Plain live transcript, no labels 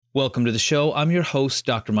Welcome to the show. I'm your host,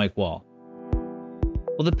 Dr. Mike Wall.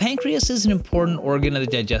 Well, the pancreas is an important organ of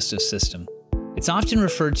the digestive system. It's often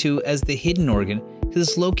referred to as the hidden organ because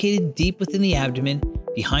it's located deep within the abdomen,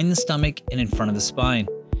 behind the stomach, and in front of the spine.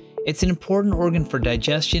 It's an important organ for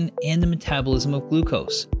digestion and the metabolism of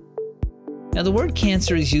glucose. Now, the word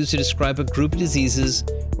cancer is used to describe a group of diseases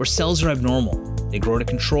where cells are abnormal. They grow to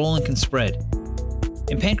control and can spread.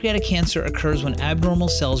 And pancreatic cancer occurs when abnormal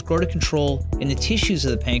cells grow to control in the tissues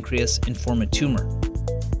of the pancreas and form a tumor.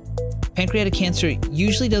 Pancreatic cancer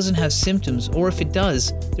usually doesn't have symptoms, or if it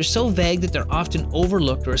does, they're so vague that they're often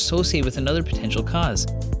overlooked or associated with another potential cause.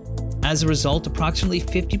 As a result, approximately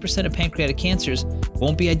 50% of pancreatic cancers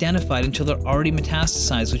won't be identified until they're already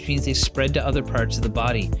metastasized, which means they've spread to other parts of the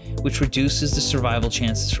body, which reduces the survival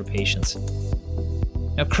chances for patients.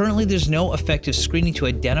 Now, currently, there's no effective screening to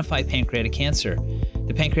identify pancreatic cancer.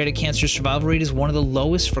 The pancreatic cancer survival rate is one of the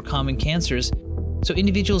lowest for common cancers, so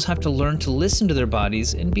individuals have to learn to listen to their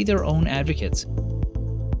bodies and be their own advocates.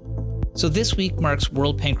 So this week marks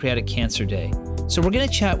World Pancreatic Cancer Day. So we're going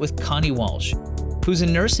to chat with Connie Walsh, who's a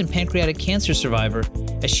nurse and pancreatic cancer survivor,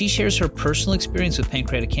 as she shares her personal experience with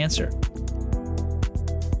pancreatic cancer.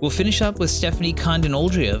 We'll finish up with Stefanie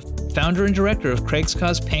Condon-Oldreive, founder and director of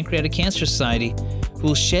Cause Pancreatic Cancer Society, who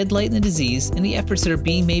will shed light on the disease and the efforts that are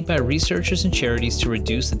being made by researchers and charities to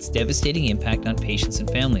reduce its devastating impact on patients and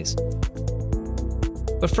families.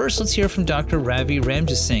 But first, let's hear from Dr. Ravi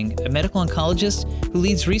Ramjasingh, a medical oncologist who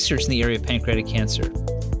leads research in the area of pancreatic cancer.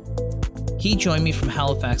 He joined me from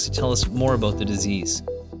Halifax to tell us more about the disease.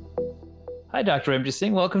 Hi, Dr.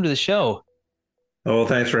 Ramjasingh. Welcome to the show. Oh, well,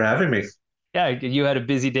 thanks for having me. Yeah, you had a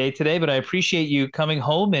busy day today, but I appreciate you coming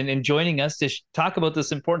home and joining us to talk about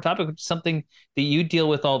this important topic, which is something that you deal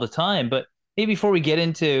with all the time. But maybe before we get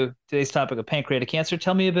into today's topic of pancreatic cancer,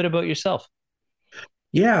 tell me a bit about yourself.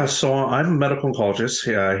 Yeah, so I'm a medical oncologist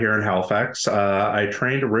here in Halifax. I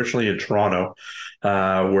trained originally in Toronto,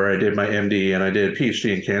 where I did my MD and I did a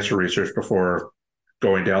PhD in cancer research before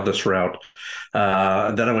going down this route. Then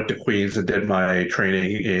I went to Queens and did my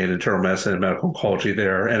training in internal medicine and medical oncology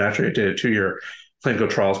there. And actually, I did a 2-year clinical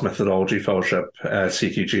trials methodology fellowship at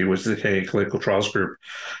CTG, which is the Canadian Clinical Trials Group,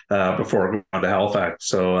 before going on to Halifax.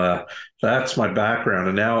 So that's my background.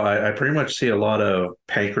 And now I pretty much see a lot of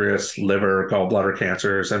pancreas, liver, gallbladder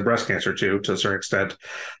cancers, and breast cancer too, to a certain extent.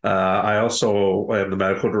 I also am the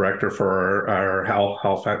medical director for our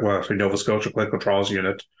Halifax, Nova Scotia Clinical Trials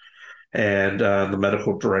Unit, and the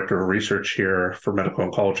medical director of research here for medical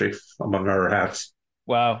oncology, among our hats.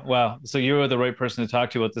 Wow. So you are the right person to talk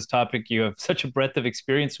to about this topic. You have such a breadth of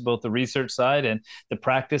experience for both the research side and the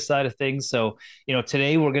practice side of things. So,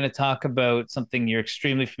 today we're going to talk about something you're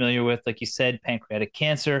extremely familiar with, like you said, pancreatic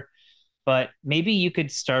cancer. But maybe you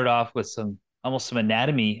could start off with some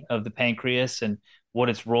anatomy of the pancreas and what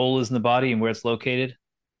its role is in the body and where it's located.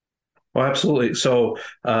 Well, absolutely. So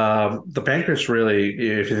the pancreas really,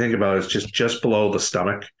 if you think about it, is just below the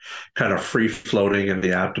stomach, kind of free floating in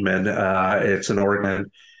the abdomen. It's an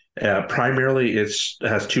organ. Primarily, it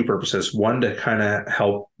has two purposes. One, to kind of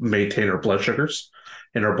help maintain our blood sugars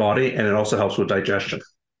in our body, and it also helps with digestion.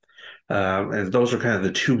 And those are kind of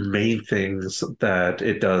the two main things that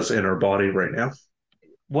it does in our body right now.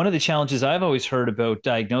 One of the challenges I've always heard about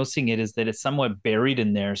diagnosing it is that it's somewhat buried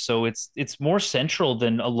in there. So it's more central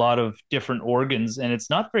than a lot of different organs, and it's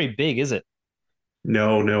not very big, is it?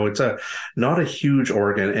 No, it's not a huge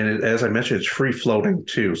organ, and as I mentioned, it's free floating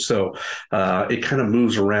too. So it kind of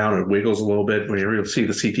moves around and wiggles a little bit. When you really see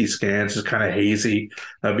the CT scans, it's kind of hazy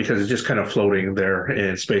because it's just kind of floating there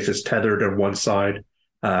in space. It's tethered on one side,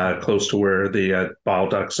 close to where the bile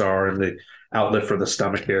ducts are, and the outlet for the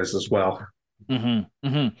stomach is as well. Mm-hmm.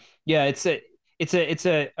 Mm-hmm. Yeah, it's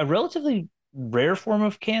a relatively rare form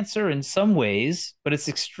of cancer in some ways, but it's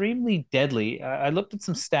extremely deadly. I looked at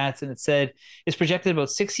some stats and it said it's projected about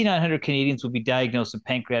 6,900 Canadians will be diagnosed with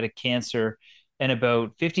pancreatic cancer, and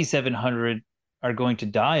about 5,700 are going to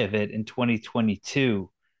die of it in 2022.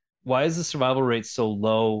 Why is the survival rate so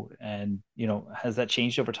low? And, has that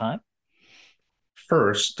changed over time?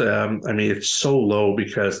 First, it's so low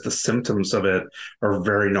because the symptoms of it are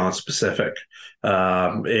very nonspecific.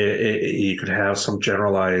 You could have some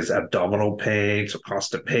generalized abdominal pain, some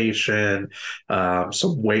constipation,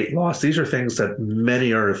 some weight loss. These are things that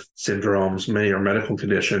many are syndromes, many are medical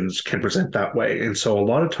conditions can present that way. And so a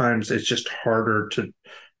lot of times it's just harder to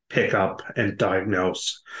pick up and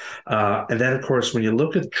diagnose. And then, of course, when you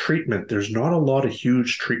look at treatment, there's not a lot of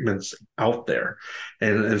huge treatments out there.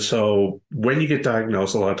 And so when you get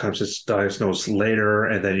diagnosed, a lot of times it's diagnosed later,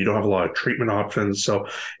 and then you don't have a lot of treatment options. So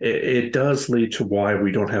it does lead to why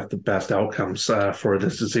we don't have the best outcomes for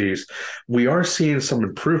this disease. We are seeing some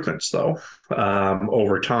improvements, though,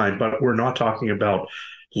 over time, but we're not talking about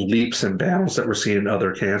leaps and bounds that we're seeing in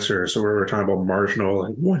other cancers. So we're talking about marginal,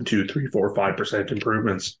 like 1, 2, 3, 4, 5%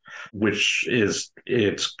 improvements, which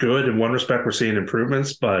it's good in one respect. We're seeing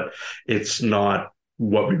improvements, but it's not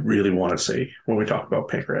what we really want to see when we talk about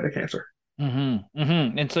pancreatic cancer. Mm-hmm,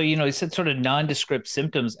 mm-hmm. And so, you said sort of nondescript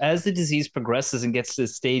symptoms. As the disease progresses and gets to the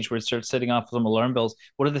stage where it starts setting off some alarm bells,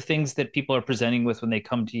 what are the things that people are presenting with when they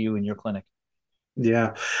come to you in your clinic?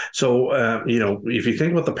 Yeah. So, if you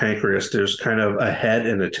think about the pancreas, there's kind of a head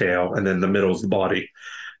and a tail, and then the middle is the body.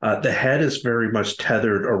 The head is very much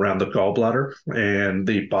tethered around the gallbladder and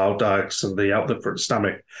the bile ducts and the outlet for the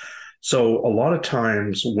stomach. So a lot of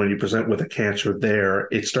times when you present with a cancer there,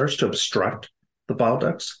 it starts to obstruct the bile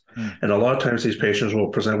ducts. And a lot of times these patients will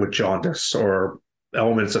present with jaundice or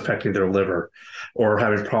elements affecting their liver, or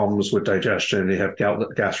having problems with digestion. They have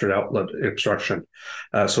gastric outlet obstruction.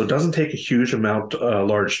 So it doesn't take a huge amount,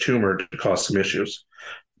 large tumor to cause some issues.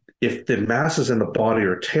 If the mass is in the body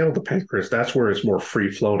or tail of the pancreas, that's where it's more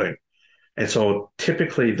free floating. And so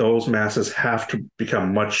typically those masses have to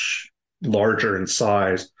become much larger in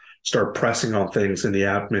size, start pressing on things in the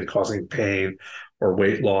abdomen, causing pain or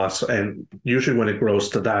weight loss. And usually when it grows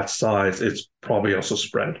to that size, it's probably also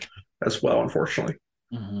spread as well, unfortunately.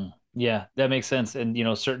 Mm-hmm. Yeah, that makes sense. And,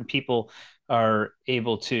 certain people are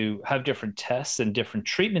able to have different tests and different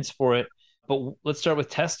treatments for it. But let's start with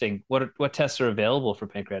testing. What tests are available for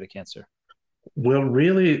pancreatic cancer? Well,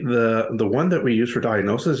 really, the one that we use for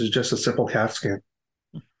diagnosis is just a simple CAT scan.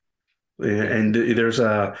 And there's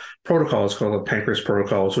a protocol, it's called the pancreas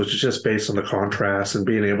protocols, which is just based on the contrast and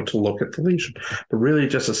being able to look at the lesion. But really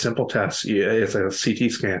just a simple test. It's a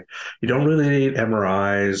CT scan. You don't really need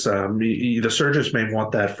MRIs. The surgeons may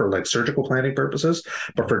want that for like surgical planning purposes,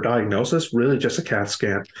 but for diagnosis, really just a CAT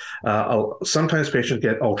scan. Sometimes patients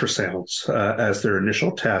get ultrasounds as their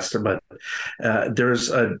initial test, but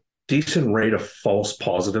there's a decent rate of false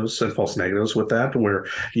positives and false negatives with that, where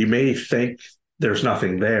you may think there's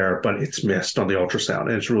nothing there, but it's missed on the ultrasound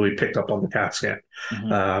and it's really picked up on the CAT scan.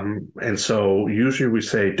 Mm-hmm. And so usually we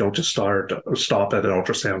say, don't just stop at an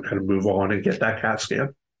ultrasound, kind of move on and get that CAT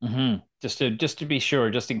scan. Mm-hmm. Just to be sure,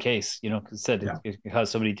 just in case, because it can cause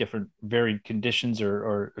so many different varied conditions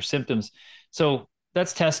or symptoms. So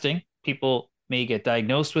that's testing. People may get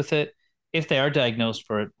diagnosed with it. If they are diagnosed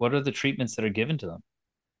for it, what are the treatments that are given to them?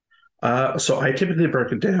 So I typically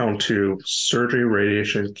break it down to surgery,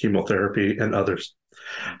 radiation, chemotherapy, and others.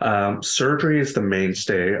 Surgery is the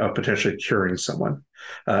mainstay of potentially curing someone.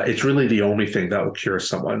 It's really the only thing that will cure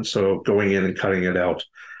someone. So going in and cutting it out.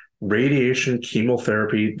 Radiation,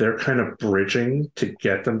 chemotherapy, they're kind of bridging to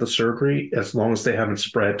get them the surgery as long as they haven't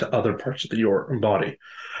spread to other parts of the body.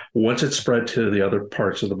 Once it's spread to the other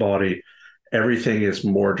parts of the body, everything is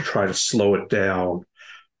more to try to slow it down.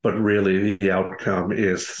 But really, the outcome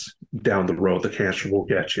is down the road, the cancer will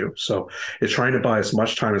get you. So it's trying to buy as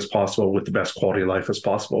much time as possible with the best quality of life as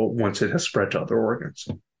possible once it has spread to other organs.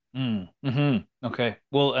 Mm-hmm. Okay.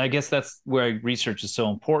 Well, I guess that's where research is so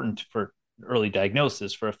important for early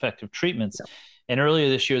diagnosis, for effective treatments. Yeah. And earlier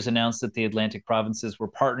this year, it was announced that the Atlantic provinces were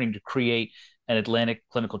partnering to create an Atlantic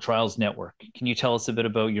Clinical Trials Network. Can you tell us a bit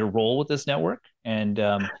about your role with this network and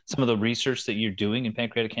some of the research that you're doing in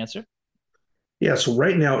pancreatic cancer? Yeah, so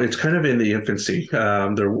right now it's kind of in the infancy.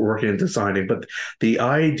 They're working and designing, but the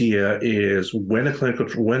idea is when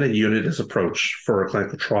a unit is approached for a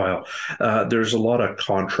clinical trial, there's a lot of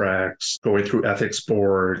contracts going through ethics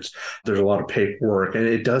boards. There's a lot of paperwork, and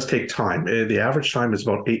it does take time. The average time is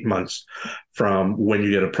about 8 months from when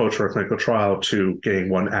you get approached for a clinical trial to getting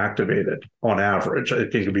one activated on average. I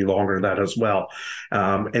think it can be longer than that as well.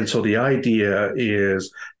 And so the idea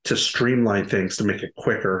is to streamline things, to make it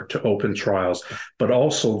quicker, to open trials, but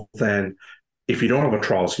also then if you don't have a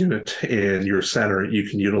trials unit in your center, you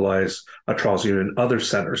can utilize a trials unit in other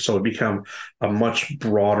centers. So it become a much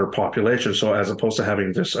broader population. So as opposed to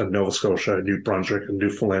having just a Nova Scotia, a New Brunswick, a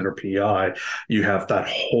Newfoundland, or PI, you have that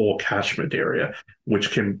whole catchment area, which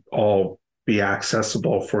can all be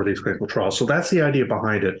accessible for these clinical trials. So that's the idea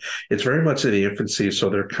behind it. It's very much in the infancy, so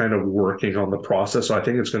they're kind of working on the process. So I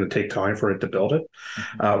think it's going to take time for it to build it.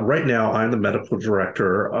 Right now, I'm the medical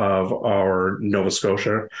director of our Nova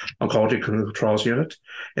Scotia Oncology Clinical Trials Unit.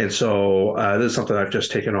 And so this is something I've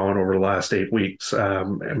just taken on over the last 8 weeks.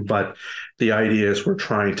 But the idea is we're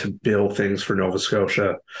trying to build things for Nova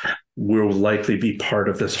Scotia. We'll likely be part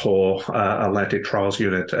of this whole Atlantic Trials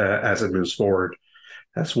Unit as it moves forward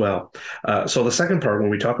as well. So the second part, when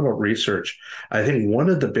we talk about research, I think one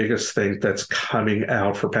of the biggest things that's coming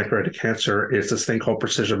out for pancreatic cancer is this thing called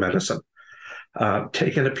precision medicine.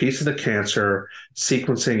 Taking a piece of the cancer,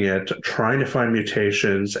 sequencing it, trying to find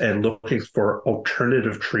mutations, and looking for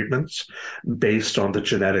alternative treatments based on the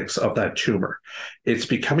genetics of that tumor. It's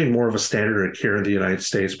becoming more of a standard of care in the United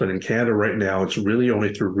States, but in Canada right now, it's really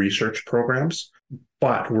only through research programs.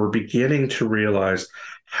 But we're beginning to realize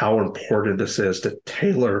how important this is to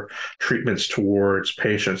tailor treatments towards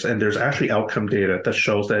patients. And there's actually outcome data that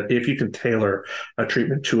shows that if you can tailor a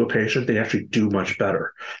treatment to a patient, they actually do much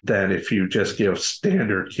better than if you just give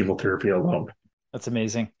standard chemotherapy alone. That's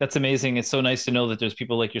amazing. That's amazing. It's so nice to know that there's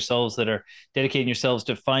people like yourselves that are dedicating yourselves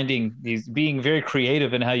to finding these, being very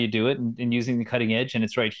creative in how you do it and using the cutting edge. And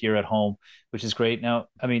it's right here at home, which is great. Now,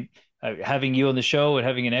 I mean, having you on the show and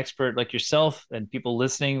having an expert like yourself and people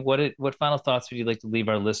listening, what final thoughts would you like to leave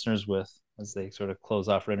our listeners with as they sort of close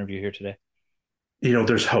off our interview here today?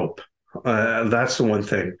 There's hope. That's the one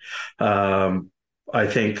thing. I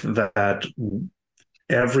think that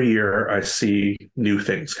every year I see new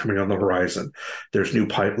things coming on the horizon. There's new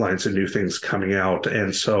pipelines and new things coming out.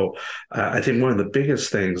 And so I think one of the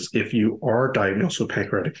biggest things, if you are diagnosed with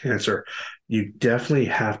pancreatic cancer, you definitely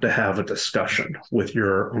have to have a discussion with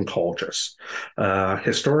your oncologist.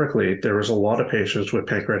 Historically, there was a lot of patients with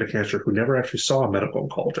pancreatic cancer who never actually saw a medical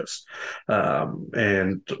oncologist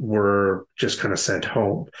and were just kind of sent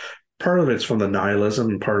home. Part of it's from the nihilism,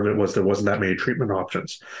 and part of it was there wasn't that many treatment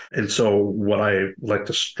options. And so what I like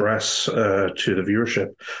to stress to the viewership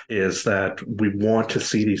is that we want to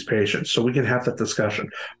see these patients so we can have that discussion.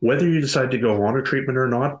 Whether you decide to go on a treatment or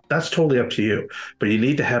not, that's totally up to you. But you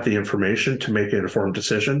need to have the information to make an informed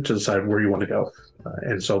decision to decide where you want to go.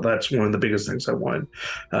 And so that's one of the biggest things I want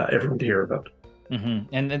everyone to hear about.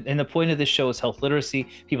 Mm-hmm. And the point of this show is health literacy.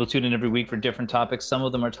 People tune in every week for different topics. Some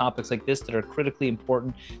of them are topics like this that are critically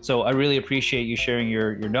important. So I really appreciate you sharing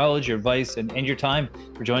your knowledge, your advice, and your time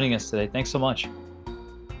for joining us today. Thanks so much.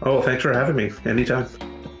 Oh, thanks for having me. Anytime.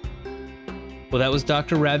 Well, that was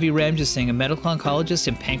Dr. Ravi Ramjasingh, a medical oncologist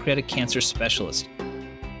and pancreatic cancer specialist.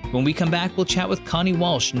 When we come back, we'll chat with Connie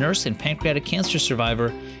Walsh, nurse and pancreatic cancer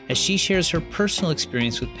survivor, as she shares her personal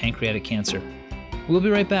experience with pancreatic cancer. We'll be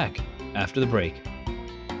right back after the break.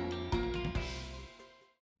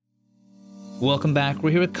 Welcome back.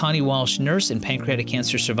 We're here with Connie Walsh, nurse and pancreatic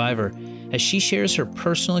cancer survivor, as she shares her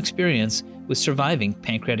personal experience with surviving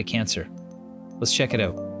pancreatic cancer. Let's check it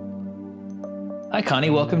out. Hi, Connie.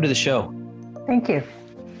 Welcome to the show. Thank you.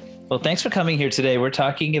 Well, thanks for coming here today. We're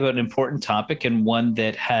talking about an important topic and one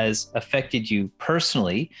that has affected you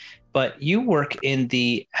personally, but you work in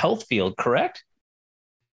the health field, correct?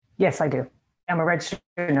 Yes, I do. I'm a registered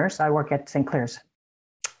nurse. I work at St. Clair's.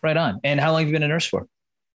 Right on. And how long have you been a nurse for?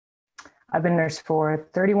 I've been a nurse for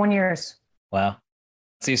 31 years. Wow.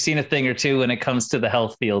 So you've seen a thing or two when it comes to the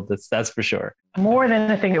health field. That's for sure. More than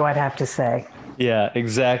a thing, I'd have to say. Yeah,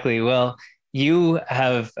 exactly. Well, you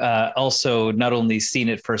have also not only seen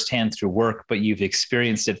it firsthand through work, but you've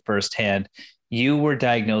experienced it firsthand. You were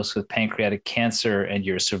diagnosed with pancreatic cancer and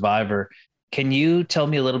you're a survivor. Can you tell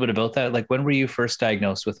me a little bit about that? Like, when were you first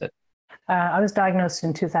diagnosed with it? I was diagnosed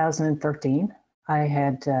in 2013. I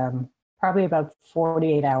had probably about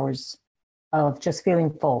 48 hours of just feeling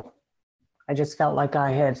full. I just felt like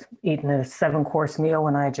I had eaten a 7-course meal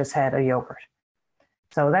and I just had a yogurt.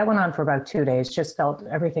 So that went on for about 2 days. Just felt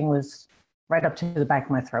everything was right up to the back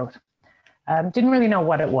of my throat. Didn't really know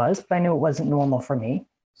what it was, but I knew it wasn't normal for me.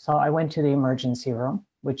 So I went to the emergency room,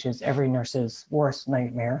 which is every nurse's worst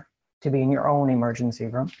nightmare, to be in your own emergency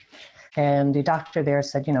room. And the doctor there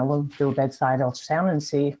said, we'll do a bedside ultrasound and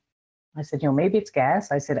see. I said, maybe it's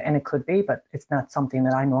gas. I said, and it could be, but it's not something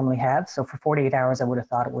that I normally have. So for 48 hours, I would have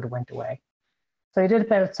thought it would have went away. So he did a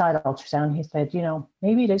bedside ultrasound. He said,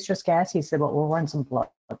 maybe it is just gas. He said, well, we'll run some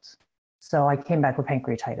bloods. So I came back with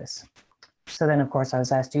pancreatitis. So then, of course, I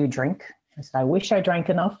was asked, do you drink? I said, I wish I drank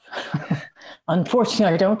enough.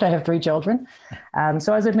 Unfortunately, I don't. I have 3 children.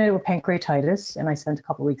 So I was admitted with pancreatitis, and I spent a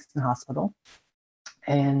couple of weeks in the hospital.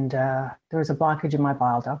 And there was a blockage in my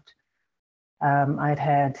bile duct. I'd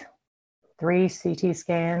had 3 CT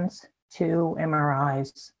scans, 2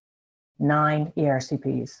 MRIs, 9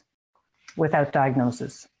 ERCPs. without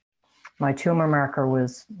diagnosis. My tumor marker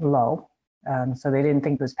was low, so they didn't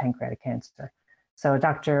think it was pancreatic cancer. So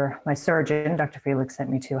my surgeon, Dr. Felix, sent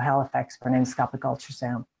me to Halifax for an endoscopic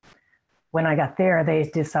ultrasound. When I got there, they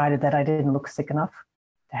decided that I didn't look sick enough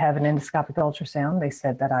to have an endoscopic ultrasound. They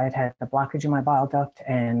said that I had a blockage in my bile duct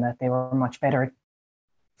and that they were much better at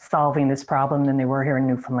solving this problem than they were here in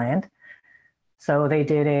Newfoundland. So they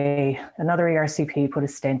did another ERCP, put a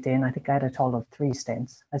stent in. I think I had a total of 3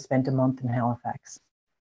 stents. I spent a month in Halifax.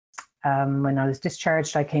 When I was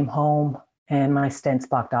discharged, I came home and my stents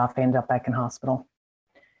blocked off. I ended up back in hospital.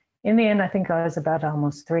 In the end, I think I was about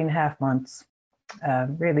almost 3.5 months,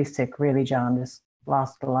 really sick, really jaundiced,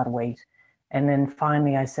 lost a lot of weight. And then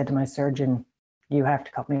finally I said to my surgeon, you have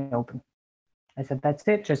to cut me open. I said, that's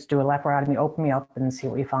it, just do a laparotomy, open me up and see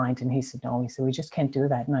what you find. And he said, no, he said, we just can't do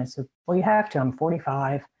that. And I said, well, you have to, I'm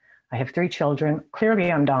 45. I have 3 children.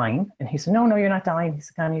 Clearly I'm dying. And he said, no, you're not dying. He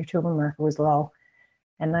said, Connie, your tumor marker was low.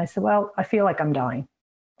 And I said, well, I feel like I'm dying.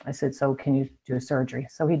 I said, so can you do a surgery?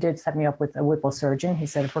 So he did set me up with a Whipple surgeon. He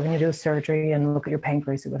said, if we're going to do a surgery and look at your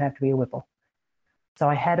pancreas, it would have to be a Whipple. So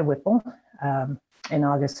I had a Whipple in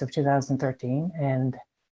August of 2013, and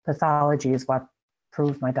pathology is what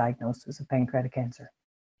proved my diagnosis of pancreatic cancer.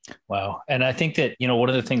 Wow. And I think that, one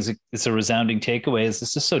of the things that's a resounding takeaway is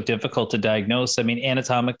this is so difficult to diagnose. I mean,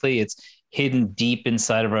 anatomically, it's hidden deep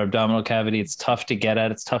inside of our abdominal cavity. It's tough to get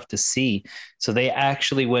at. It's tough to see. So they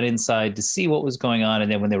actually went inside to see what was going on. And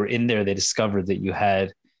then when they were in there, they discovered that you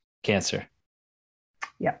had cancer.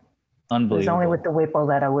 Yeah. Unbelievable. It was only with the Whipple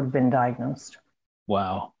that I would have been diagnosed.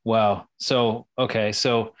 Wow. So, okay.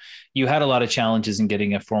 So you had a lot of challenges in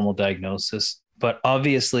getting a formal diagnosis, but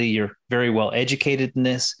obviously you're very well educated in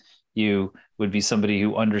this. You would be somebody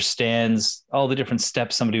who understands all the different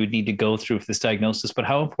steps somebody would need to go through for this diagnosis. But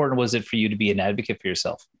how important was it for you to be an advocate for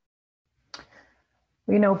yourself?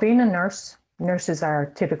 Being a nurse, nurses are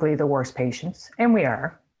typically the worst patients, and we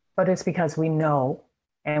are, but it's because we know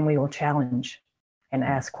and we will challenge and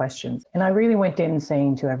ask questions. And I really went in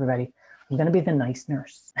saying to everybody, I'm going to be the nice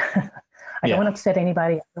nurse. I don't want to upset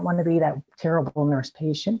anybody. I don't want to be that terrible nurse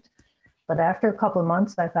patient. But after a couple of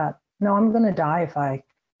months, I thought, no, I'm going to die if I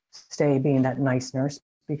stay being that nice nurse,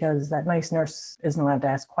 because that nice nurse isn't allowed to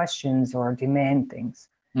ask questions or demand things.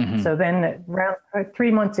 Mm-hmm. So then around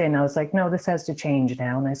 3 months in, I was like, no, this has to change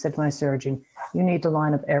now. And I said to my surgeon, you need to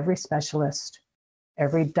line up every specialist,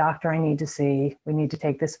 every doctor I need to see. We need to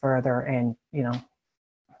take this further and,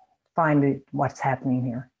 find what's happening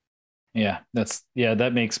here. Yeah,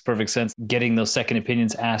 that makes perfect sense. Getting those second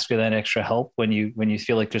opinions asked for that extra help when you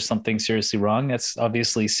feel like there's something seriously wrong, that's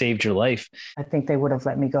obviously saved your life. I think they would have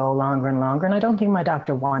let me go longer and longer. And I don't think my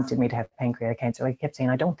doctor wanted me to have pancreatic cancer. Like, he kept saying,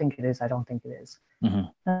 I don't think it is. I don't think it is.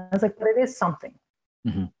 Mm-hmm. I was like, but it is something,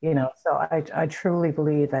 so I truly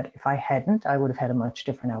believe that if I hadn't, I would have had a much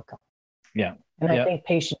different outcome. Yeah. And I think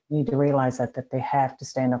patients need to realize that they have to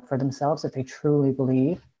stand up for themselves, that they truly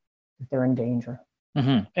believe that they're in danger.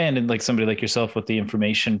 Mm-hmm. And like somebody like yourself with the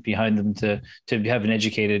information behind them to have an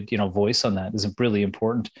educated, voice on that is really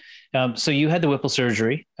important. So you had the Whipple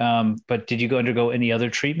surgery, but did you undergo any other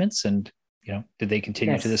treatments, and, did they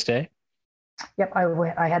continue to this day? Yep.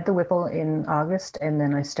 I had the Whipple in August, and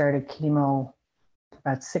then I started chemo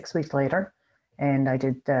about 6 weeks later, and I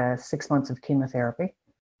did 6 months of chemotherapy.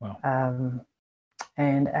 Wow.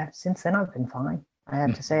 And since then I've been fine. I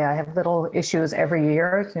have to say, I have little issues every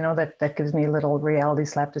year, that gives me a little reality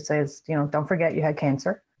slap that says, don't forget you had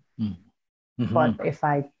cancer. Mm-hmm. But if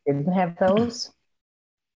I didn't have those,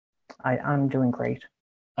 I'm doing great.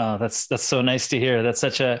 Oh, that's so nice to hear. That's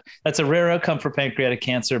a rare outcome for pancreatic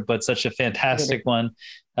cancer, but such a fantastic one,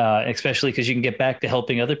 especially because you can get back to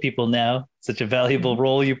helping other people now. Such a valuable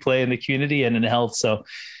role you play in the community and in health. So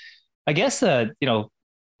I guess, where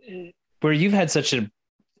you've had such an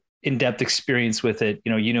in-depth experience with it,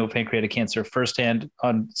 pancreatic cancer firsthand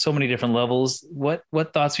on so many different levels. What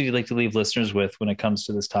thoughts would you like to leave listeners with when it comes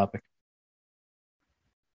to this topic?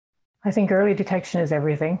 I think early detection is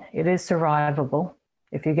everything. It is survivable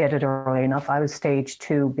if you get it early enough. I was stage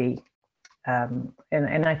 2B. And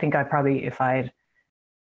I think if I'd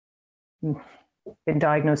been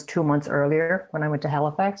diagnosed 2 months earlier when I went to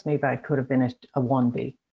Halifax, maybe I could have been a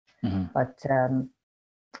 1B. Mm-hmm. But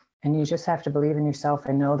and you just have to believe in yourself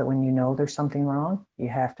and know that when you know there's something wrong, you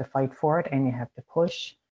have to fight for it and you have to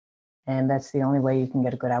push. And that's the only way you can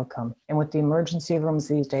get a good outcome. And with the emergency rooms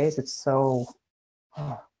these days, it's so,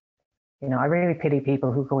 I really pity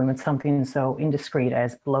people who go in with something so indiscreet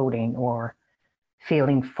as bloating or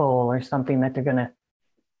feeling full or something that they're going to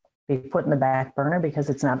be put in the back burner because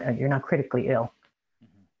you're not critically ill.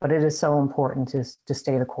 But it is so important to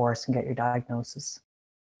stay the course and get your diagnosis.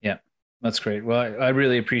 Yeah. That's great. Well, I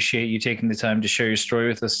really appreciate you taking the time to share your story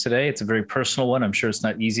with us today. It's a very personal one. I'm sure it's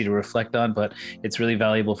not easy to reflect on, but it's really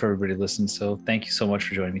valuable for everybody to listen. So thank you so much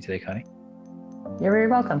for joining me today, Connie. You're very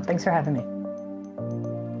welcome. Thanks for having me.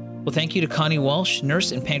 Well, thank you to Connie Walsh,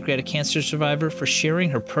 nurse and pancreatic cancer survivor, for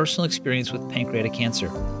sharing her personal experience with pancreatic cancer.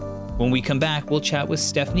 When we come back, we'll chat with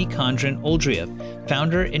Stefanie Condon-Oldreive,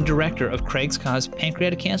 founder and director of Cause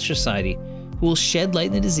Pancreatic Cancer Society, who will shed light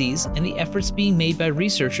on the disease and the efforts being made by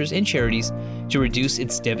researchers and charities to reduce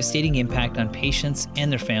its devastating impact on patients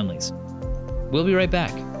and their families. We'll be right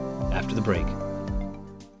back after the break.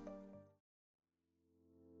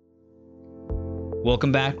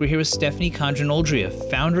 Welcome back. We're here with Stefanie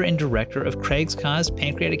Condon-Oldreive, founder and director of Cause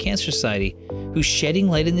Pancreatic Cancer Society, who's shedding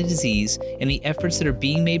light on the disease and the efforts that are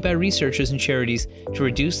being made by researchers and charities to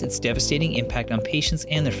reduce its devastating impact on patients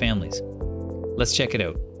and their families. Let's check it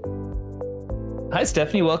out. Hi,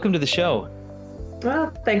 Stefanie. Welcome to the show.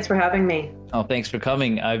 Well, thanks for having me. Oh, thanks for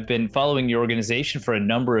coming. I've been following your organization for a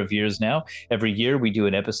number of years now. Every year we do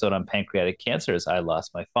an episode on pancreatic cancer, as I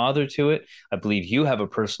lost my father to it. I believe you have a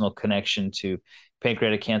personal connection to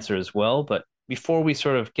pancreatic cancer as well. But before we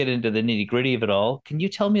sort of get into the nitty-gritty of it all, can you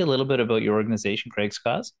tell me a little bit about your organization, Craig's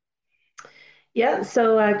Cause? Yeah,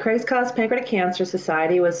 so Cause Pancreatic Cancer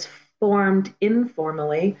Society was formed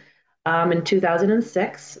informally in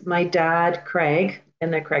 2006. My dad, Craig,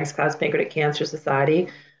 in the Cause Pancreatic Cancer Society,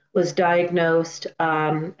 was diagnosed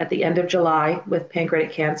at the end of July with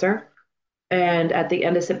pancreatic cancer. And at the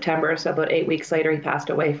end of September, so about 8 weeks later, he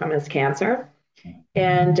passed away from his cancer.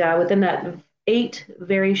 And within that 8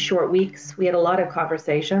 very short weeks, we had a lot of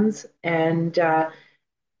conversations, and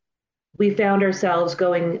we found ourselves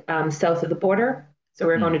going south of the border. So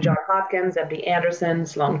we were going to Johns Hopkins, MD Anderson,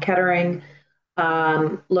 Sloan Kettering,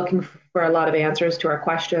 looking for a lot of answers to our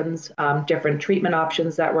questions, different treatment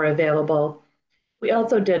options that were available. We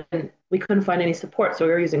also we couldn't find any support. So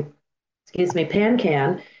we were using,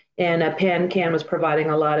 PanCan, and PanCan was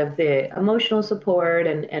providing a lot of the emotional support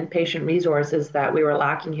and patient resources that we were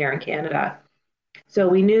lacking here in Canada. So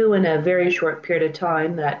we knew in a very short period of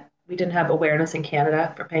time that we didn't have awareness in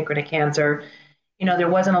Canada for pancreatic cancer. There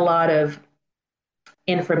wasn't a lot of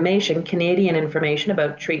information, Canadian information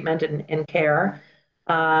about treatment and care.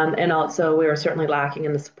 And also we were certainly lacking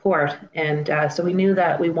in the support. And so we knew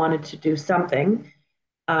that we wanted to do something,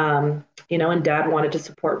 and Dad wanted to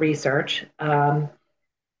support research.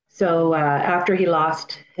 So after he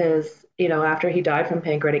lost after he died from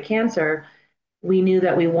pancreatic cancer, we knew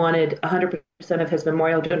that we wanted 100% of his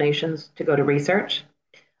memorial donations to go to research.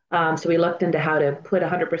 So we looked into how to put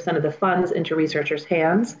 100% of the funds into researchers'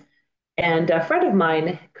 hands. And a friend of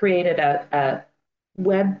mine created a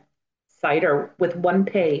website with one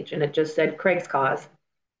page, and it just said Craig's Cause.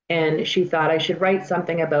 And she thought I should write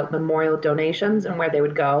something about memorial donations and where they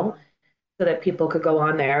would go so that people could go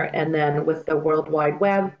on there. And then with the World Wide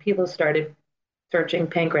Web, people started searching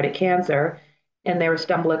pancreatic cancer, and they were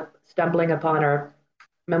stumbling upon our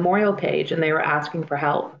memorial page, and they were asking for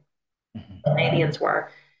help. Canadians were.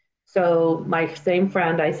 So my same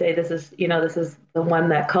friend, I say, this is the one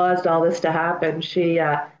that caused all this to happen. She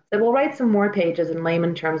said, well, write some more pages in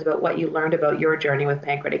layman terms about what you learned about your journey with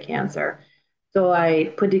pancreatic cancer. So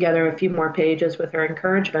I put together a few more pages with her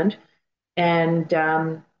encouragement. And,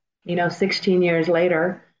 16 years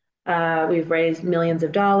later, we've raised millions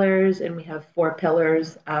of dollars, and we have 4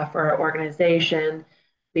 pillars for our organization.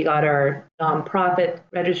 We got our nonprofit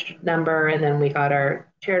registered number, and then we got our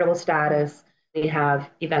charitable status. We have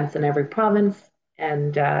events in every province,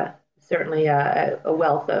 and certainly a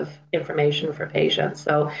wealth of information for patients.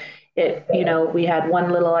 So we had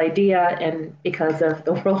one little idea, and because of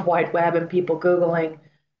the World Wide Web and people Googling,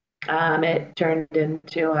 it turned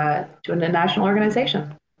into a national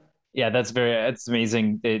organization. Yeah, that's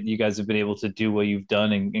amazing that you guys have been able to do what you've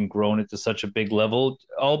done and grown it to such a big level,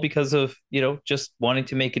 all because of, just wanting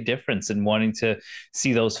to make a difference and wanting to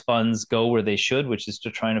see those funds go where they should, which is to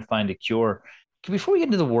trying to find a cure. Before we get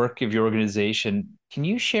into the work of your organization, can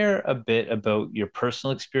you share a bit about your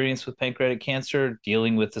personal experience with pancreatic cancer,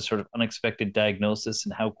 dealing with the sort of unexpected diagnosis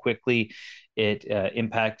and how quickly it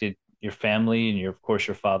impacted your family and of course,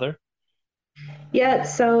 your father? Yeah,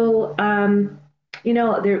 so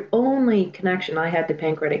the only connection I had to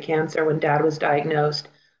pancreatic cancer when Dad was diagnosed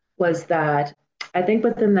was that I think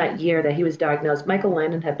within that year that he was diagnosed, Michael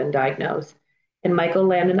Landon had been diagnosed. And Michael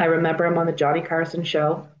Landon, I remember him on the Johnny Carson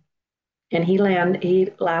show, and he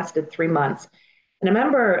lasted 3 months. And I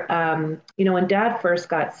remember, when Dad first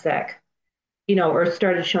got sick, or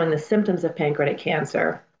started showing the symptoms of pancreatic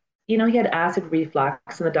cancer, he had acid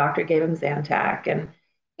reflux, and the doctor gave him Zantac, and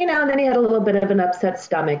then he had a little bit of an upset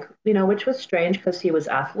stomach, which was strange because he was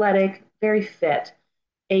athletic, very fit,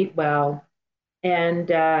 ate well. And,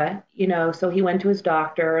 so he went to his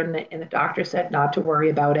doctor, and the doctor said not to worry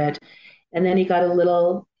about it. And then he got a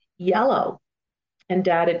little yellow. And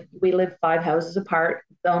we lived 5 houses apart.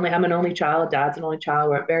 I'm an only child. Dad's an only child.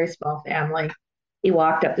 We're a very small family. He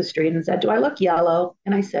walked up the street and said, "Do I look yellow?"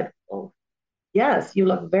 And I said, "Oh, yes, you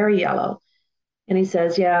look very yellow." And he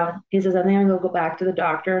says, "Yeah." He says, "I think I'm going to go back to the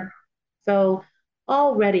doctor." So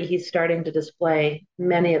already he's starting to display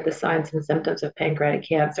many of the signs and symptoms of pancreatic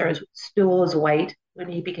cancer. His stool was white when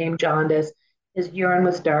he became jaundiced. His urine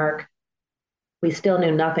was dark. We still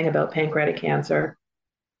knew nothing about pancreatic cancer,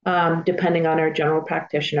 depending on our general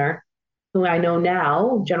practitioner, who I know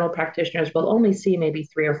now, general practitioners will only see maybe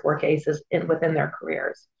 3 or 4 cases within their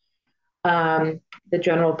careers. The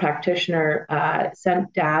general practitioner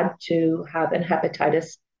sent Dad to have a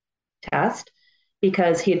hepatitis test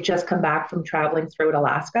because he had just come back from traveling through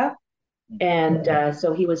Alaska. And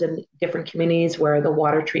so he was in different communities where the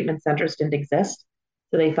water treatment centers didn't exist.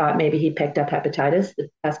 So they thought maybe he picked up hepatitis. The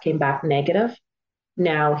test came back negative.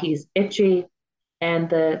 Now he's itchy. And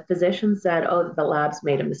the physician said, "Oh, the lab's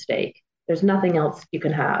made a mistake. There's nothing else you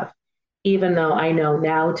can have." Even though I know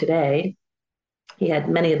now today, he had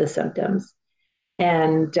many of the symptoms.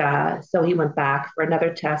 And so he went back for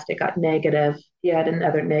another test. It got negative. He had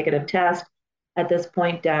another negative test. At this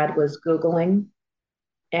point, Dad was Googling.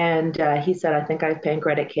 And he said, "I think I have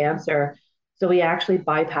pancreatic cancer." So he actually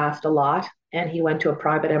bypassed a lot. And he went to a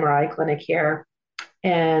private MRI clinic here.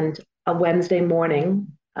 And a Wednesday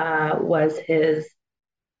morning was his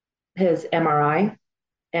MRI.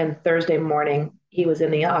 And Thursday morning, he was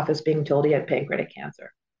in the office being told he had pancreatic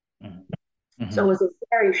cancer. Mm-hmm. So it was a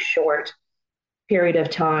very short period of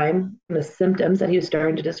time. The symptoms that he was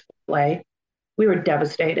starting to display, we were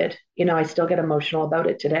devastated. I still get emotional about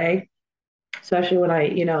it today, especially when I,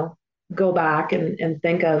 go back and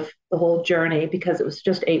think of the whole journey, because it was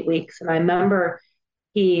just 8 weeks. And I remember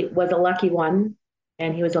he was a lucky one,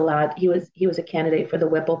 and he was a candidate for the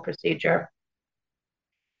Whipple procedure.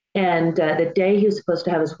 And the day he was supposed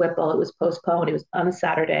to have his Whipple, it was postponed. It was on a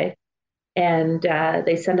Saturday. And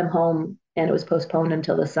they sent him home, and it was postponed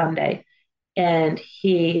until the Sunday. And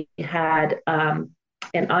he had an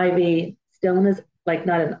IV still in his,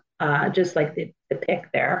 just like the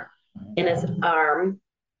pick there in his arm.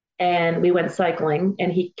 And we went cycling,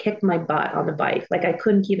 and he kicked my butt on the bike. I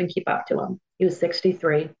couldn't even keep up to him. He was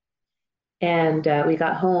 63. And we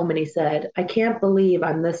got home, and he said, "I can't believe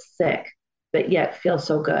I'm this sick, but yet feel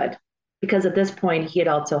so good." Because at this point, he had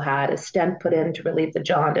also had a stent put in to relieve the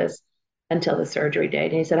jaundice until the surgery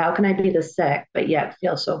date. And he said, "How can I be this sick, but yet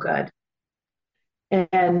feel so good?"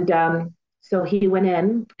 And so he went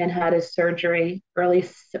in and had his surgery early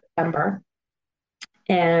September.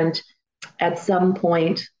 And at some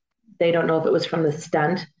point, they don't know if it was from the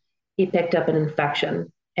stent, he picked up an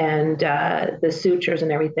infection, and the sutures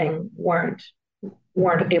and everything weren't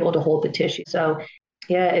able to hold the tissue. So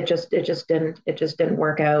yeah, it just didn't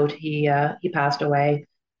work out. He passed away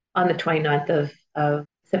on the 29th of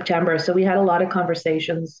September. So we had a lot of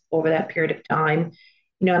conversations over that period of time.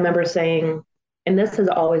 I remember saying, and this has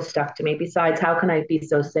always stuck to me, besides how can I be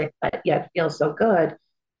so sick but yet feel so good?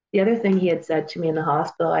 The other thing he had said to me in the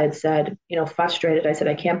hospital, I had said, frustrated, I said,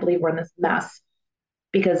 "I can't believe we're in this mess,"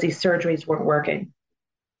 because these surgeries weren't working.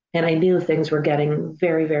 And I knew things were getting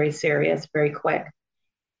very, very serious, very quick.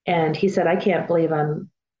 And he said, I can't believe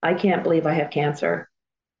I have cancer."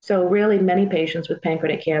 So really many patients with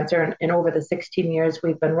pancreatic cancer, and over the 16 years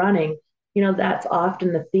we've been running, that's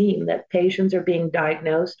often the theme, that patients are being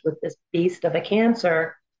diagnosed with this beast of a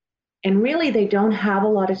cancer, and really they don't have a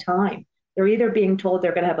lot of time. They're either being told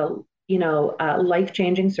they're going to have a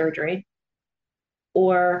life-changing surgery,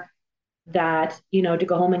 or that, to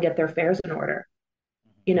go home and get their affairs in order.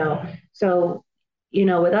 So,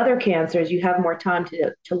 with other cancers, you have more time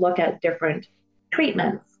to look at different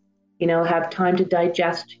treatments, have time to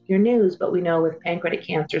digest your news. But we know with pancreatic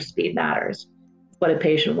cancer, speed matters. What a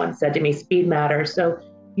patient once said to me, speed matters. So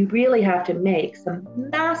you really have to make some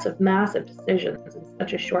massive, massive decisions in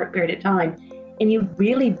such a short period of time. And you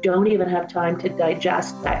really don't even have time to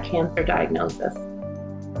digest that cancer diagnosis.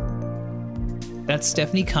 That's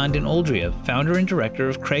Stefanie Condon-Oldreive, founder and director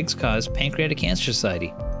of Cause Pancreatic Cancer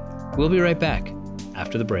Society. We'll be right back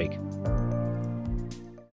after the break.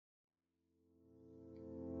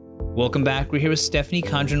 Welcome back. We're here with Stefanie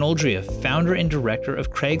Condon-Oldreive, founder and director of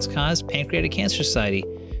Cause Pancreatic Cancer Society,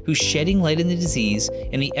 who's shedding light on the disease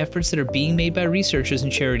and the efforts that are being made by researchers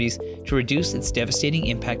and charities to reduce its devastating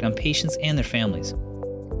impact on patients and their families.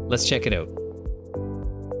 Let's check it out.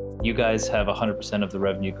 you guys have 100% of the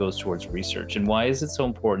revenue goes towards research. And why is it so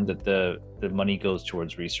important that the money goes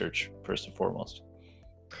towards research first and foremost?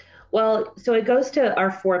 Well, so it goes to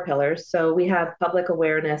our 4 pillars. So we have public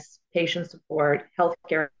awareness, patient support,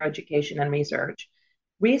 healthcare education, and research.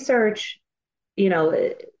 Research, you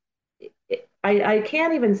know, I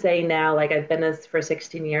can't even say now, like I've been this for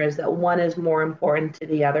 16 years, that one is more important to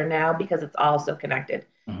the other now because it's all so connected.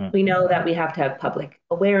 Mm-hmm. We know that we have to have public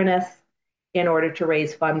awareness in order to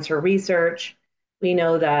raise funds for research. We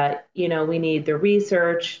know that, we need the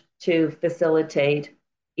research to facilitate,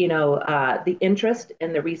 the interest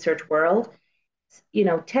in the research world.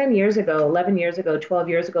 10 years ago, 11 years ago, 12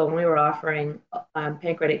 years ago, when we were offering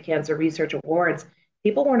pancreatic cancer research awards,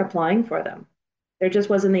 people weren't applying for them. There just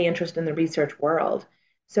wasn't the interest in the research world.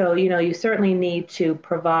 So, you certainly need to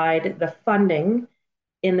provide the funding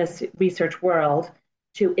in this research world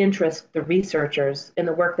to interest the researchers in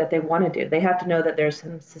the work that they want to do. They have to know that there's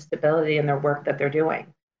some sustainability in their work that they're doing.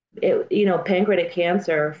 Pancreatic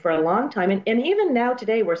cancer for a long time, and even now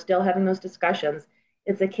today, we're still having those discussions.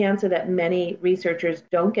 It's a cancer that many researchers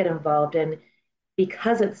don't get involved in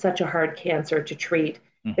because it's such a hard cancer to treat.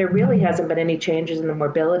 Mm-hmm. There really hasn't been any changes in the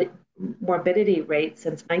morbidity rate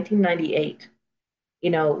since 1998.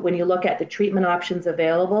 When you look at the treatment options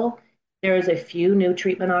available, there's a few new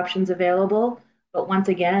treatment options available. But once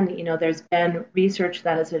again, there's been research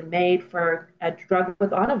that has been made for a drug with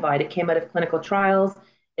Onivide. It came out of clinical trials.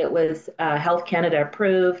 It was Health Canada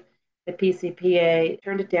approved. The PCPA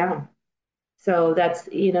turned it down. So that's,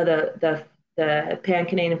 the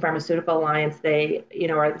Pan-Canadian Pharmaceutical Alliance, they,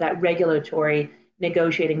 are that regulatory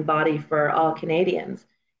negotiating body for all Canadians.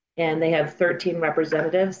 And they have 13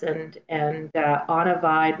 representatives, and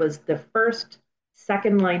Onivide was the first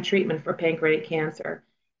second-line treatment for pancreatic cancer.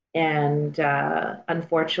 And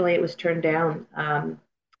unfortunately, it was turned down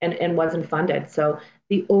and wasn't funded. So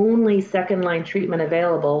the only second-line treatment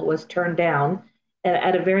available was turned down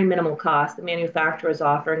at a very minimal cost. The manufacturer is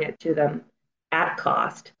offering it to them at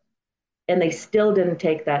cost, and they still didn't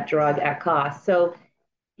take that drug at cost. So,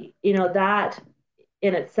 that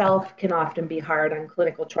in itself can often be hard on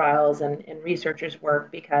clinical trials and researchers'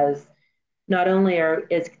 work, because not only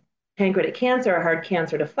is pancreatic cancer a hard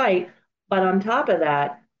cancer to fight, but on top of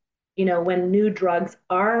that, when new drugs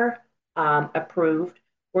are approved,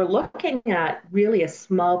 we're looking at really a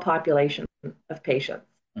small population of patients.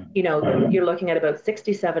 Mm-hmm. You're looking at about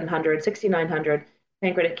 6,900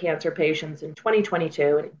 pancreatic cancer patients in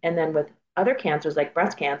 2022. And then with other cancers like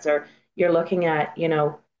breast cancer, you're looking at,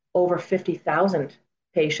 over 50,000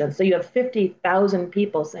 patients. So you have 50,000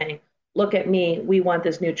 people saying, look at me, we want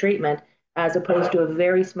this new treatment, as opposed to a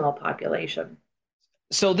very small population.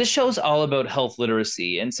 So this show's all about health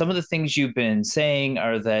literacy, and some of the things you've been saying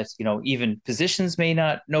are that, even physicians may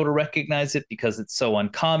not know to recognize it because it's so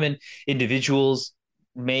uncommon. Individuals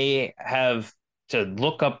may have to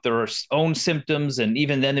look up their own symptoms, and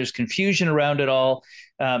even then there's confusion around it all.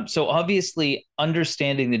 So obviously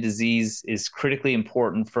understanding the disease is critically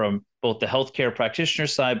important from both the healthcare practitioner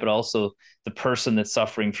side, but also the person that's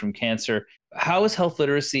suffering from cancer. How has health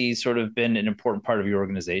literacy sort of been an important part of your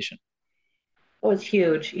organization? Oh, it's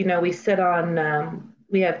huge. We sit on,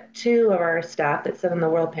 we have 2 of our staff that sit on the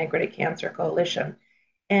World Pancreatic Cancer Coalition.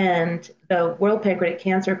 And the World Pancreatic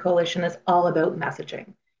Cancer Coalition is all about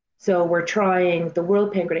messaging. So we're trying, the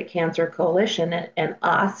World Pancreatic Cancer Coalition and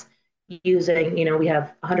us using, we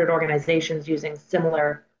have 100 organizations using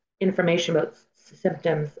similar information about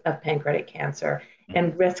symptoms of pancreatic cancer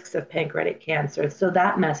and risks of pancreatic cancer. So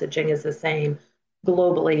that messaging is the same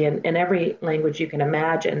globally in every language you can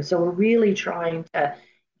imagine. So we're really trying to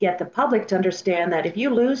get the public to understand that if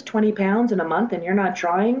you lose 20 pounds in a month and you're not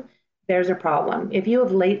trying, there's a problem. If you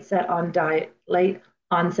have late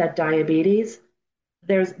onset diabetes,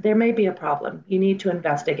 there may be a problem. You need to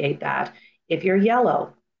investigate that. If you're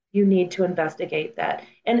yellow, you need to investigate that.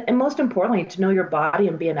 And most importantly, to know your body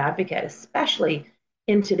and be an advocate, especially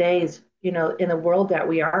in today's, in the world that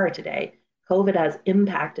we are today. COVID has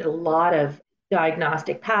impacted a lot of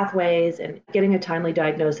diagnostic pathways and getting a timely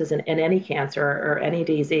diagnosis in any cancer or any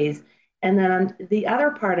disease. And then the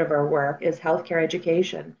other part of our work is healthcare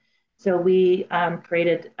education. So we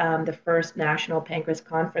created the first national pancreas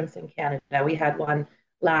conference in Canada. We had one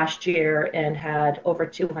last year and had over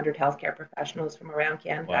 200 healthcare professionals from around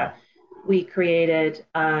Canada. Wow. We created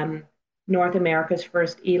North America's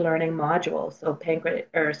first e-learning module.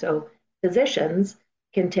 So physicians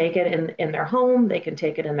can take it in their home, they can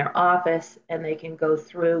take it in their office, and they can go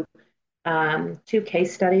through 2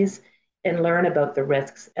 case studies and learn about the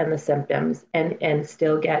risks and the symptoms and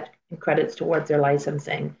still get credits towards their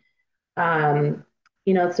licensing.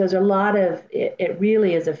 So there's a lot of, it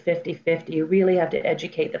really is a 50-50. You really have to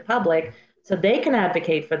educate the public so they can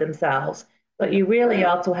advocate for themselves, but you really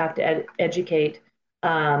also have to educate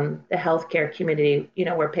the healthcare community,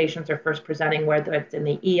 where patients are first presenting, whether it's in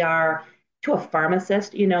the ER, to a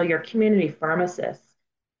pharmacist. Your community pharmacists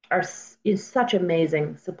is such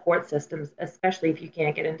amazing support systems, especially if you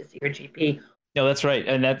can't get in to see your GP. No, that's right.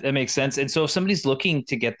 And that makes sense. And so if somebody's looking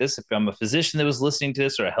to get this, if I'm a physician that was listening to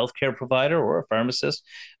this, or a healthcare provider, or a pharmacist,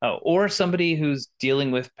 or somebody who's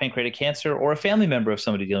dealing with pancreatic cancer, or a family member of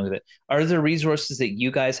somebody dealing with it, are there resources that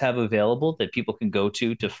you guys have available that people can go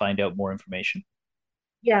to find out more information?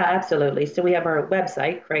 Yeah, absolutely. So we have our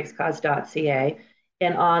website, craigscause.ca,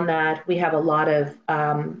 and on that we have a lot of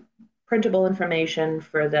printable information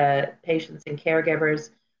for the patients and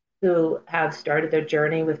caregivers who have started their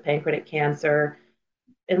journey with pancreatic cancer.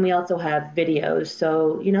 And we also have videos.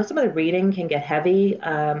 So, some of the reading can get heavy.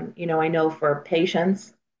 I know for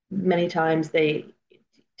patients, many times to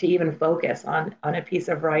even focus on a piece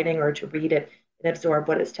of writing or to read it and absorb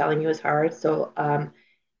what it's telling you is hard. So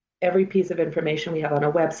every piece of information we have on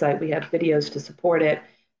our website, we have videos to support it.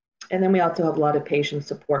 And then we also have a lot of patient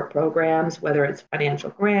support programs, whether it's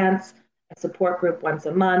financial grants, a support group once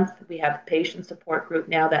a month. We have a patient support group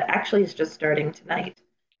now that actually is just starting tonight.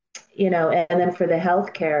 And then for the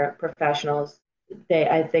healthcare professionals,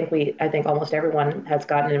 I think almost everyone has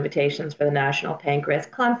gotten invitations for the National Pancreas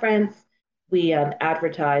Conference. We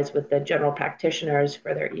advertise with the general practitioners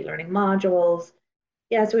for their e-learning modules.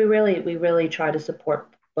 Yeah, so we really try to support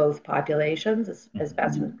both populations as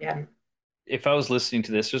best as we can. If I was listening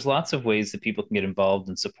to this, there's lots of ways that people can get involved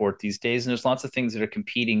and support these days. And there's lots of things that are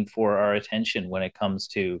competing for our attention when it comes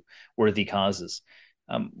to worthy causes.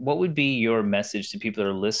 What would be your message to people that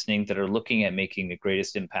are listening, that are looking at making the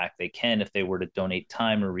greatest impact they can if they were to donate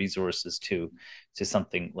time or resources to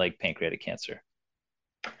something like pancreatic cancer?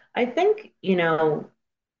 I think,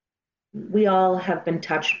 we all have been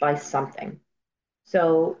touched by something.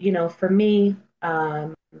 So, for me,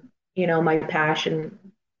 my passion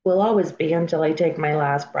will always be until I take my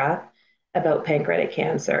last breath about pancreatic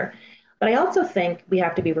cancer. But I also think we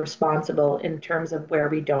have to be responsible in terms of where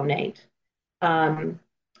we donate. And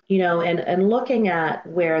looking at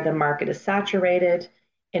where the market is saturated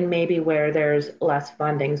and maybe where there's less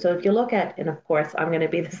funding. So if you look at, and of course, I'm going to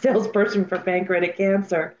be the salesperson for pancreatic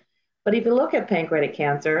cancer, but if you look at pancreatic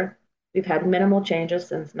cancer, we've had minimal changes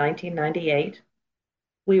since 1998.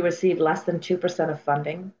 We receive less than 2% of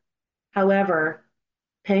funding. However,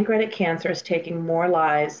 pancreatic cancer is taking more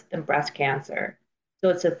lives than breast cancer. So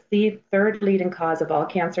it's a third leading cause of all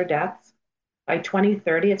cancer deaths. By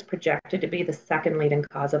 2030, it's projected to be the second leading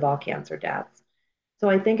cause of all cancer deaths. So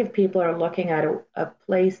I think if people are looking at a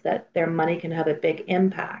place that their money can have a big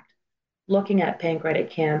impact, looking at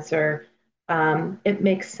pancreatic cancer, it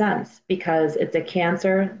makes sense because it's a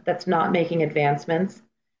cancer that's not making advancements.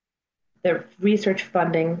 The research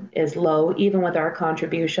funding is low, even with our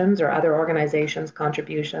contributions or other organizations'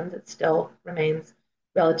 contributions, it still remains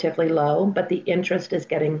relatively low, but the interest is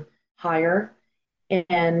getting higher.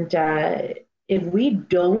 And if we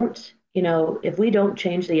don't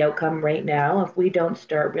change the outcome right now, if we don't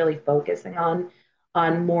start really focusing on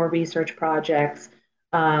more research projects,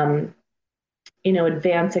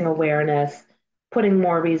 advancing awareness, putting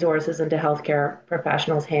more resources into healthcare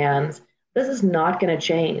professionals' hands, this is not going to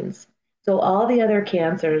change. So all the other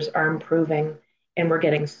cancers are improving, and we're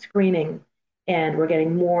getting screening, and we're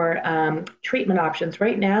getting more treatment options.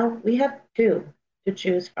 Right now, we have 2 to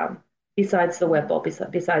choose from, besides the Whipple,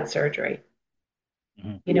 besides surgery.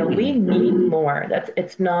 Mm-hmm. We need more.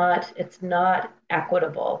 It's not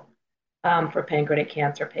equitable for pancreatic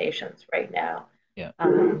cancer patients right now. Yeah.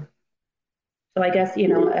 So I guess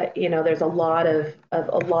there's a lot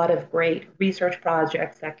of great research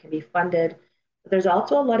projects that can be funded. But there's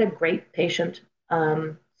also a lot of great patient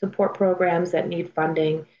support programs that need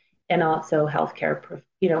funding, and also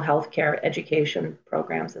healthcare education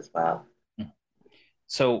programs as well.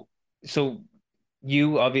 So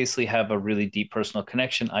you obviously have a really deep personal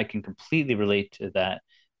connection. I can completely relate to that.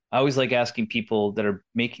 I always like asking people that are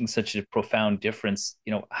making such a profound difference,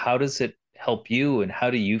 how does it help you, and how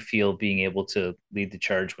do you feel being able to lead the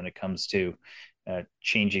charge when it comes to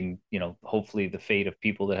changing, hopefully the fate of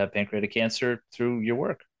people that have pancreatic cancer through your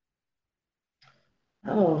work?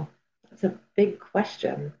 Oh, that's a big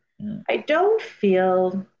question. Yeah. I don't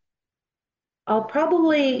feel, I'll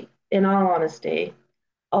probably, in all honesty,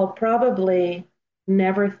 I'll probably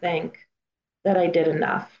never think that I did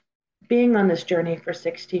enough. Being on this journey for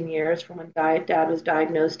 16 years, from when dad was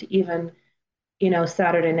diagnosed to even,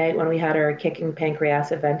 Saturday night when we had our Kicking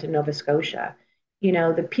Pancreas event in Nova Scotia,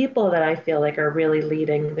 the people that I feel like are really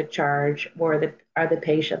leading the charge are the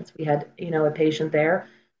patients. We had, a patient there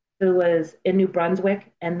who was in New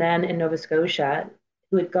Brunswick and then in Nova Scotia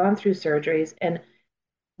who had gone through surgeries and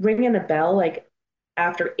ringing the bell like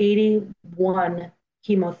after 81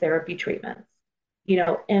 chemotherapy treatments,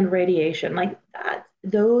 and radiation like that.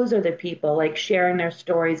 Those are the people like sharing their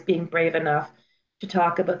stories, being brave enough to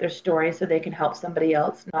talk about their stories so they can help somebody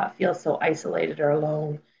else not feel so isolated or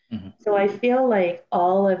alone. Mm-hmm. So I feel like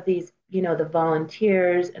all of these, the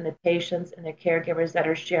volunteers and the patients and the caregivers that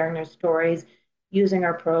are sharing their stories, using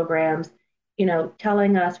our programs,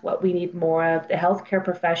 telling us what we need more of, the healthcare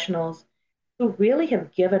professionals who really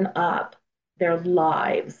have given up their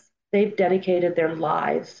lives. They've dedicated their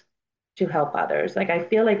lives to help others. Like I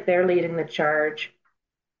feel like they're leading the charge.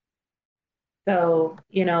 So,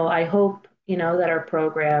 I hope, that our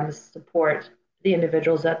programs support the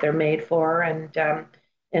individuals that they're made for and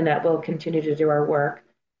that we'll continue to do our work.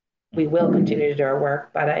 We will continue to do our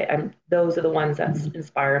work, but those are the ones that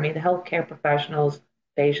inspire me. The healthcare professionals,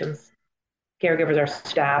 patients, caregivers, our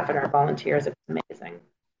staff, and our volunteers are amazing.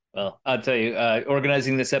 Well, I'll tell you,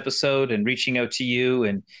 organizing this episode and reaching out to you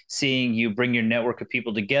and seeing you bring your network of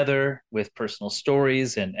people together with personal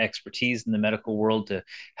stories and expertise in the medical world to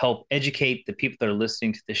help educate the people that are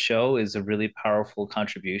listening to the show is a really powerful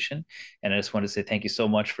contribution. And I just want to say thank you so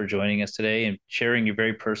much for joining us today and sharing your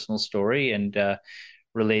very personal story and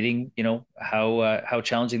relating, how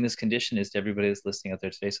challenging this condition is to everybody that's listening out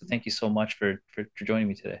there today. So thank you so much for joining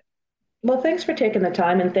me today. Well, thanks for taking the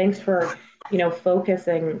time and thanks for,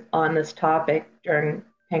 focusing on this topic during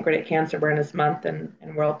Pancreatic Cancer Awareness Month and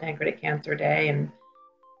World Pancreatic Cancer Day and,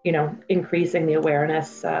 increasing the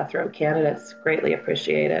awareness throughout Canada. It's greatly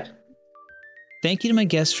appreciated. Thank you to my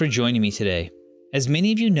guests for joining me today. As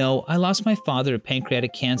many of you know, I lost my father to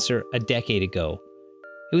pancreatic cancer a decade ago.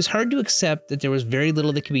 It was hard to accept that there was very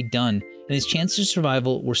little that could be done and his chances of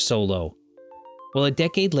survival were so low. Well, a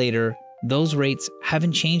decade later, those rates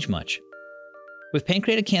haven't changed much. With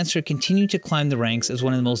pancreatic cancer continuing to climb the ranks as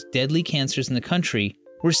one of the most deadly cancers in the country,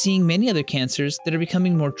 we're seeing many other cancers that are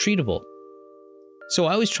becoming more treatable. So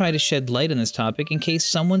I always try to shed light on this topic in case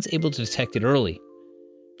someone's able to detect it early.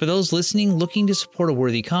 For those listening looking to support a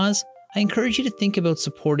worthy cause, I encourage you to think about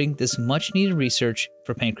supporting this much-needed research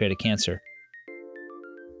for pancreatic cancer.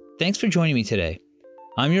 Thanks for joining me today.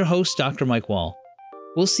 I'm your host, Dr. Mike Wall.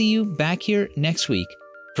 We'll see you back here next week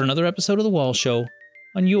for another episode of The Wall Show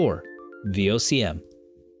on your VOCM.